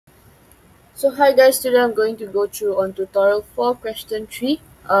So hi guys, today I'm going to go through on tutorial 4 question 3.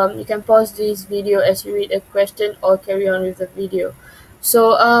 You can pause this video as you read a question or carry on with the video.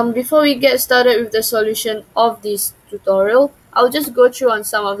 So before we get started with the solution of this tutorial, I'll just go through on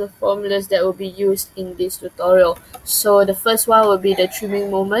some of the formulas that will be used in this tutorial. So the first one will be the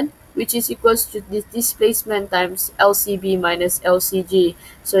trimming moment, which is equals to the displacement times LCB minus LCG.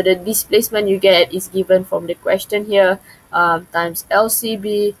 So the displacement you get is given from the question here, times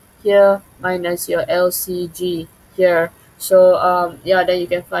LCB here minus your LCG here. So yeah, then you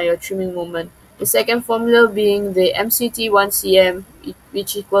can find your trimming moment. The second formula being the MCT 1 cm,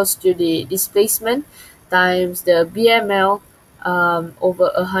 which equals to the displacement times the BML over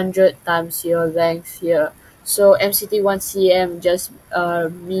 100 times your length here. So MCT 1 cm just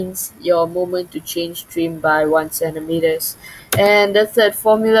means your moment to change trim by 1 centimeters. And the third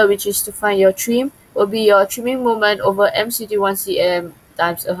formula, which is to find your trim, will be your trimming moment over MCT 1 cm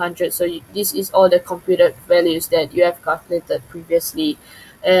times 100. So this is all the computed values that you have calculated previously.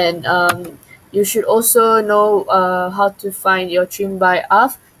 And you should also know how to find your trim by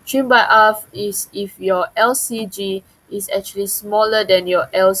half. Trim by half is if your LCG is actually smaller than your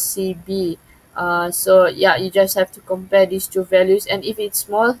LCB. So yeah, you just have to compare these two values, and if it's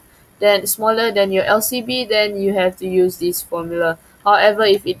smaller than your LCB, then you have to use this formula. However,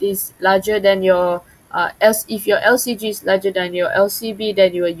 if it is larger than your if your LCG is larger than your LCB,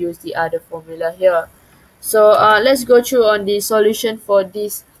 then you will use the other formula here. So let's go through on the solution for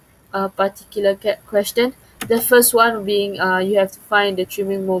this particular question. The first one being you have to find the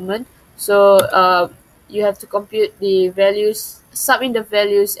trimming moment. So you have to compute the values, sub in the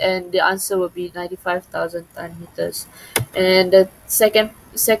values, and the answer will be 95,000 ton meters. And the second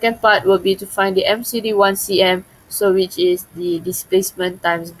part will be to find the MCD 1 cm, so which is the displacement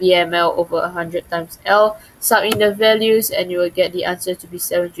times BML over 100 times L. Sub in the values and you will get the answer to be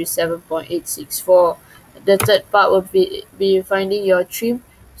 737.864. The third part will be finding your trim.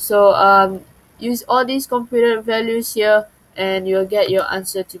 So use all these computed values here and you'll get your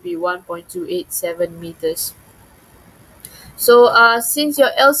answer to be 1.287 meters. So since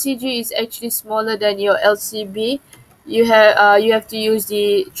your LCG is actually smaller than your LCB, you have to use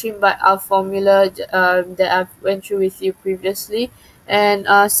the trim by half formula that I went through with you previously, and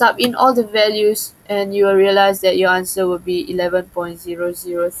sub in all the values, and you will realize that your answer will be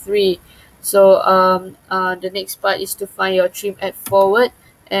 11.003. So the next part is to find your trim at forward,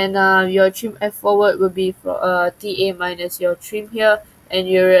 and your trim at forward will be for TA minus your trim here, and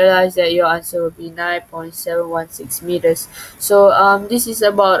you realize that your answer will be 9.716 meters. So this is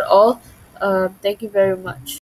about all. Thank you very much.